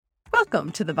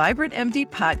Welcome to the Vibrant MD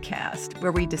podcast,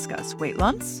 where we discuss weight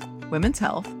loss, women's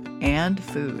health, and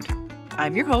food.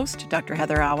 I'm your host, Dr.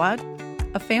 Heather Awad,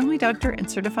 a family doctor and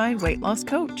certified weight loss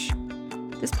coach.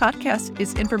 This podcast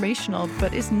is informational,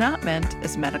 but is not meant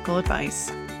as medical advice.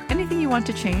 Anything you want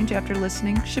to change after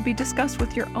listening should be discussed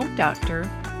with your own doctor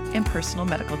and personal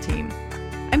medical team.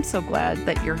 I'm so glad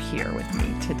that you're here with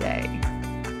me today.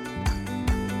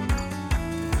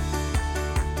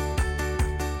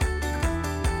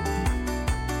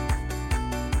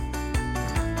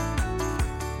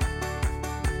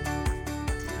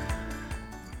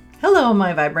 Hello,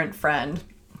 my vibrant friend.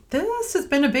 This has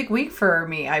been a big week for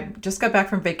me. I just got back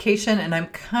from vacation and I'm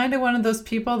kind of one of those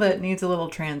people that needs a little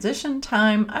transition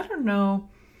time. I don't know.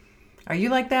 Are you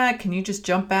like that? Can you just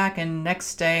jump back and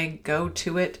next day go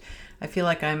to it? I feel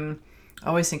like I'm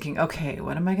always thinking, okay,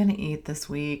 what am I going to eat this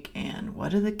week? And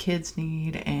what do the kids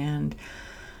need? And,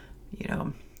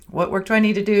 what work do I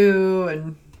need to do?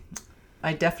 And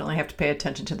I definitely have to pay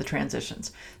attention to the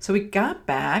transitions. So we got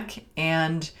back,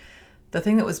 and the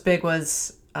thing that was big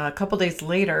was a couple days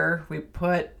later, we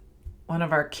put one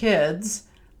of our kids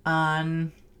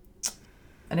on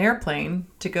an airplane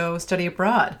to go study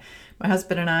abroad. My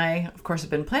husband and I, of course, have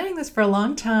been planning this for a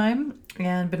long time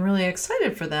and been really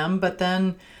excited for them. But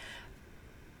then,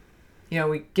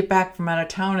 we get back from out of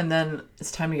town and then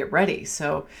it's time to get ready.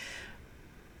 So,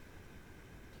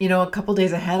 a couple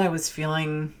days ahead, I was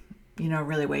feeling,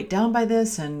 really weighed down by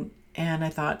this. And I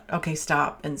thought, okay,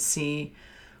 stop and see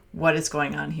what is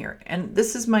going on here. And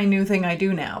this is my new thing I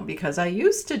do now, because I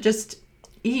used to just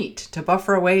eat to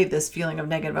buffer away this feeling of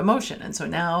negative emotion. And so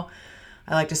now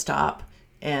I like to stop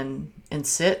and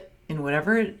sit in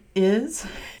whatever it is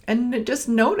and just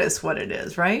notice what it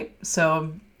is, right?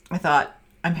 So I thought,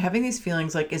 I'm having these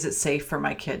feelings like, is it safe for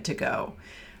my kid to go?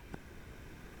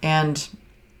 And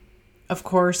of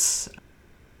course,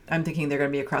 I'm thinking they're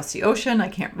going to be across the ocean. I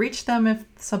can't reach them if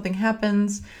something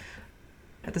happens.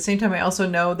 At the same time, I also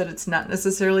know that it's not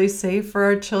necessarily safe for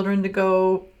our children to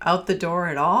go out the door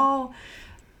at all.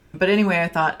 But anyway, I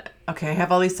thought, okay, I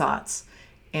have all these thoughts.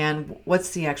 And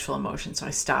what's the actual emotion? So I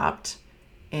stopped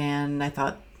and I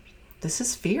thought, this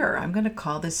is fear. I'm going to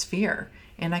call this fear.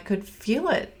 And I could feel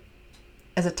it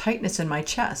as a tightness in my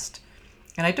chest.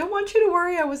 And I don't want you to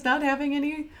worry. I was not having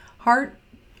any heart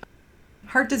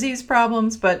disease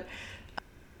problems, but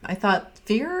I thought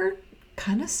fear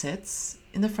kind of sits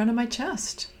in the front of my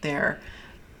chest there.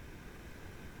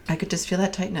 I could just feel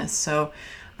that tightness. So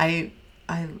I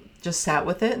just sat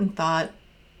with it and thought,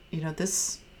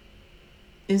 this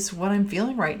is what I'm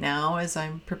feeling right now as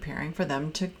I'm preparing for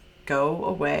them to go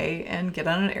away and get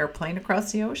on an airplane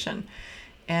across the ocean.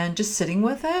 And just sitting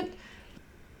with it,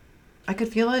 I could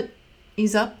feel it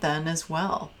ease up then as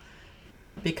well,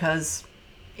 because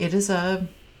it is a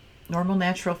normal,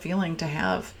 natural feeling to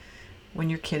have when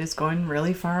your kid is going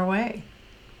really far away.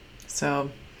 So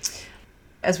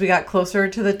as we got closer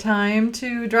to the time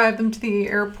to drive them to the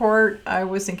airport, I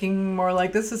was thinking more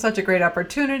like, this is such a great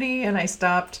opportunity. And I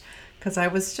stopped because I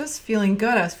was just feeling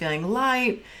good. I was feeling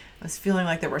light. I was feeling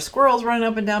like there were squirrels running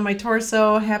up and down my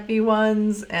torso, happy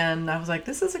ones. And I was like,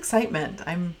 this is excitement.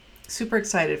 I'm super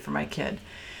excited for my kid.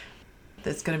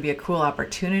 That's going to be a cool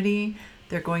opportunity.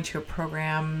 They're going to a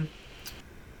program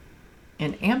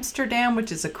in Amsterdam,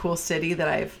 which is a cool city that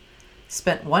I've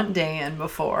spent one day in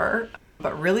before,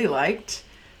 but really liked.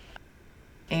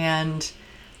 And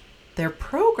their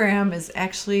program is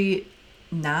actually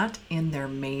not in their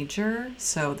major.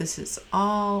 So this is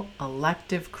all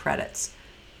elective credits.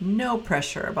 No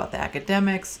pressure about the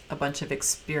academics, a bunch of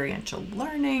experiential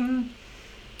learning.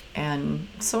 And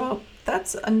so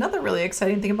that's another really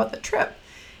exciting thing about the trip.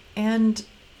 And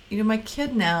my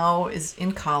kid now is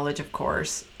in college, of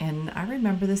course, and I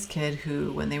remember this kid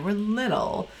who, when they were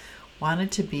little,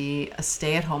 wanted to be a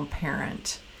stay-at-home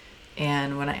parent.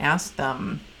 And when I asked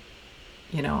them,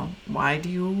 why do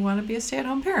you want to be a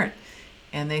stay-at-home parent?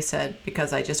 And they said,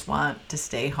 because I just want to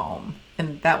stay home.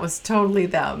 And that was totally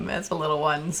them as a little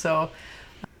one. So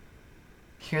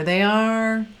here they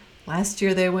are. Last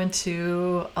year they went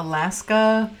to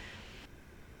Alaska.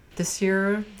 This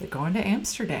year they're going to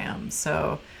Amsterdam.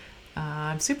 So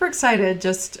I'm super excited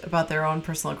just about their own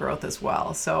personal growth as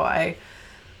well. So I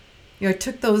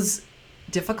took those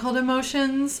difficult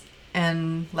emotions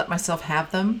and let myself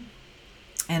have them.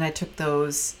 And I took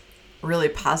those really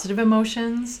positive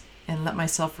emotions and let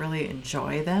myself really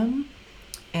enjoy them.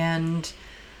 And,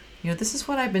 this is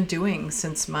what I've been doing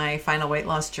since my final weight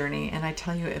loss journey. And I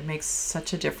tell you, it makes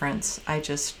such a difference.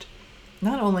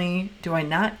 Not only do I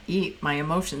not eat my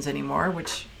emotions anymore,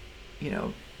 which,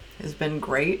 has been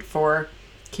great for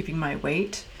keeping my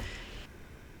weight,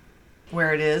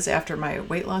 where it is after my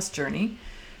weight loss journey,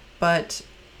 but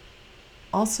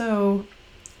also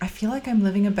I feel like I'm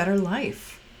living a better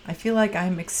life. I feel like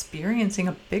I'm experiencing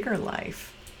a bigger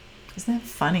life. Isn't that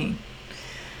funny?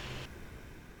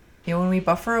 When we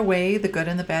buffer away the good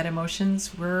and the bad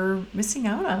emotions, we're missing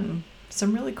out on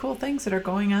some really cool things that are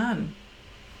going on.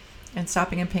 And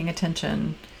stopping and paying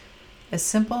attention, as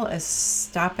simple as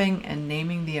stopping and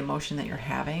naming the emotion that you're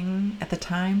having at the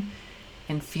time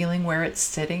and feeling where it's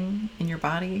sitting in your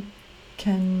body,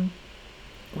 can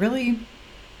really,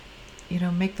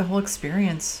 make the whole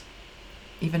experience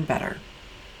even better.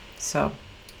 So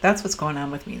that's what's going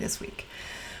on with me this week.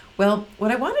 Well,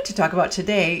 what I wanted to talk about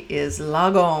today is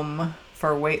lagom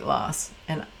for weight loss.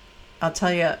 And I'll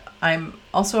tell you, I'm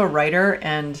also a writer,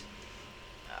 and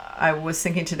I was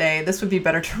thinking today this would be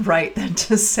better to write than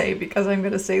to say, because I'm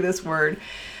going to say this word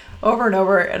over and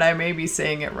over and I may be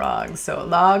saying it wrong. So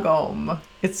lagom,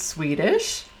 it's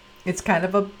Swedish. It's kind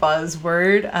of a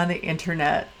buzzword on the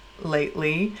internet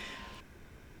lately.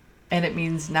 And it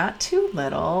means not too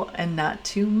little and not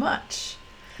too much.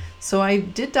 So I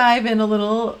did dive in a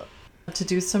little to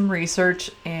do some research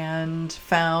and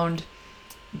found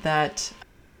that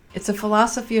it's a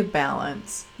philosophy of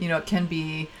balance. It can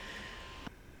be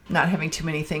not having too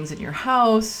many things in your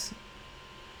house.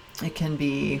 It can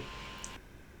be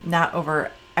not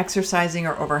over exercising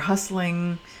or over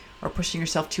hustling or pushing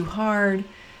yourself too hard.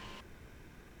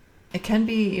 It can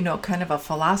be, kind of a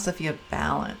philosophy of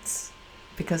balance,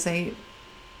 because they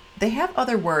have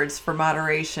other words for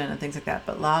moderation and things like that,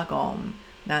 but lagom,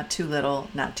 not too little,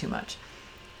 not too much.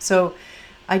 So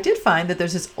I did find that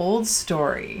there's this old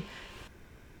story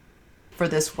for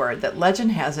this word, that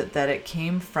legend has it that it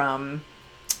came from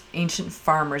ancient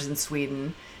farmers in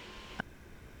Sweden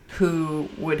who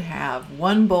would have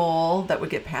one bowl that would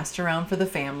get passed around for the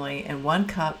family and one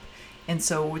cup. And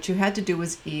so what you had to do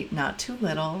was eat not too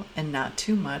little and not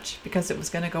too much, because it was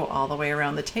going to go all the way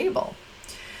around the table.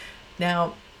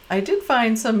 Now, I did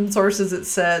find some sources that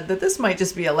said that this might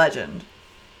just be a legend,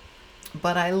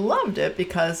 but I loved it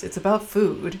because it's about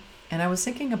food. And I was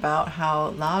thinking about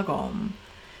how lagom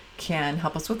can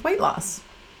help us with weight loss.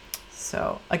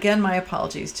 So again, my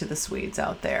apologies to the Swedes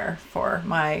out there for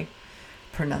my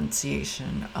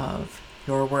pronunciation of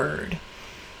your word.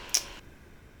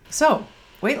 So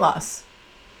weight loss.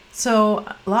 So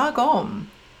lagom,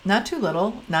 not too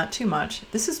little, not too much.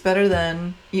 This is better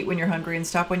than eat when you're hungry and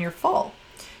stop when you're full.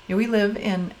 We live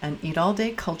in an eat all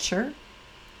day culture,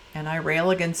 and I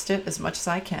rail against it as much as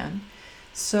I can.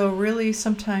 So really,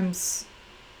 sometimes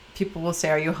people will say,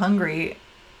 are you hungry?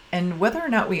 And whether or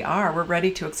not we are, we're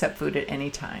ready to accept food at any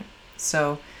time.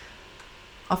 So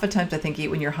oftentimes I think eat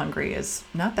when you're hungry is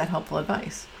not that helpful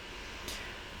advice.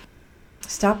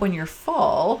 Stop when you're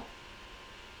full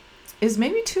is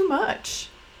maybe too much,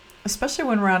 especially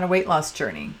when we're on a weight loss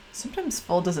journey. Sometimes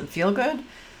full doesn't feel good.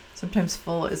 Sometimes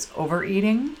full is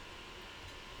overeating.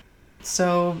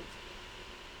 So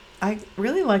I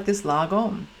really like this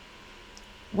lagom.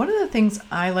 One of the things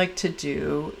I like to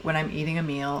do when I'm eating a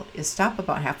meal is stop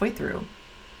about halfway through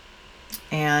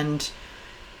and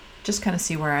just kind of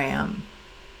see where I am.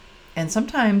 And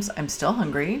sometimes I'm still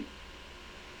hungry,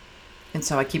 and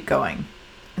so I keep going.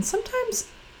 And sometimes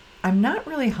I'm not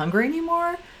really hungry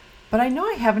anymore, but I know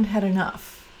I haven't had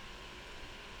enough.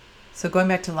 So going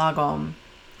back to lagom,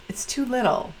 it's too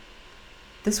little.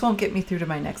 This won't get me through to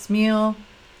my next meal.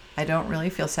 I don't really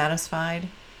feel satisfied.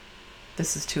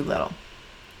 This is too little.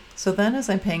 So then as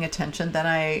I'm paying attention, then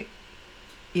I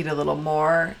eat a little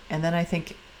more, and then I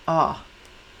think, I've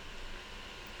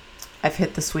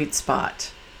hit the sweet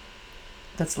spot.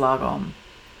 That's lagom.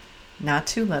 Not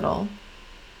too little.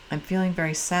 I'm feeling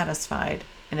very satisfied,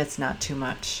 and it's not too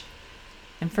much.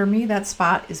 And for me, that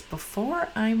spot is before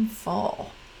I'm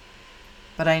full.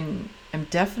 But I'm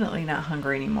definitely not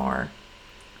hungry anymore.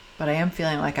 But I am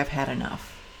feeling like I've had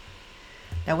enough.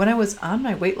 Now, when I was on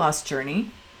my weight loss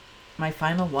journey, my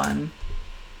final one,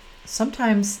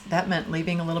 sometimes that meant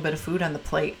leaving a little bit of food on the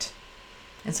plate.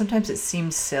 And sometimes it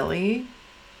seemed silly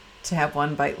to have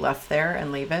one bite left there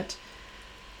and leave it.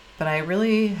 But I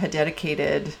really had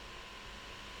dedicated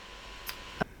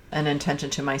an intention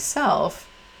to myself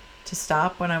to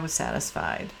stop when I was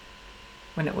satisfied,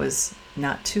 when it was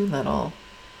not too little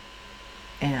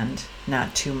and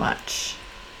not too much.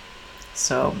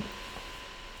 So,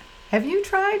 have you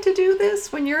tried to do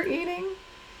this when you're eating?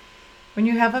 When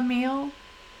you have a meal?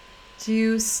 Do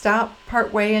you stop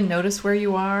part way and notice where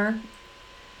you are?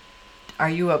 Are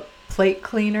you a plate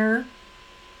cleaner?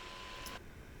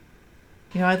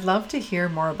 I'd love to hear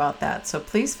more about that. So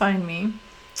please find me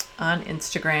on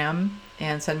Instagram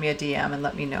and send me a DM and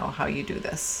let me know how you do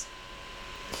this.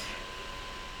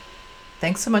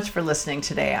 Thanks so much for listening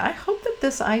today. I hope that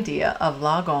this idea of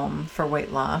lagom for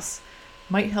weight loss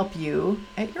might help you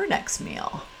at your next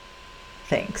meal.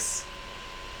 Thanks.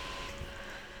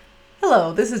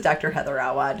 Hello, this is Dr. Heather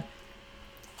Awad.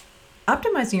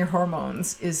 Optimizing your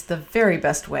hormones is the very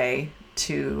best way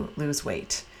to lose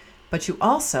weight, but you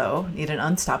also need an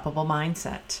unstoppable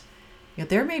mindset.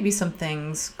 There may be some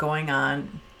things going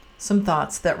on, some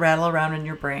thoughts that rattle around in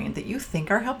your brain that you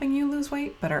think are helping you lose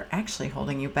weight, but are actually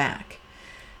holding you back.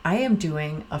 I am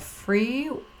doing a free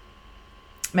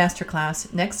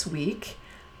masterclass next week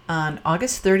on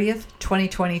August 30th,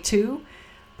 2022,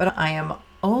 but I am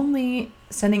only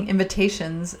sending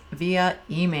invitations via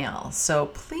email. So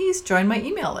please join my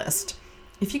email list.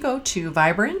 If you go to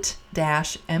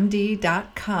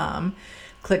vibrant-md.com,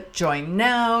 click join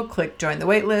now, click join the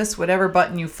waitlist, whatever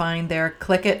button you find there,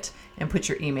 click it and put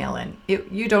your email in.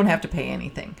 You don't have to pay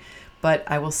anything, but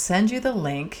I will send you the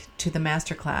link to the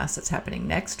masterclass that's happening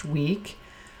next week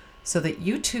so that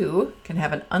you too can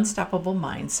have an unstoppable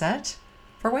mindset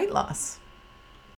for weight loss.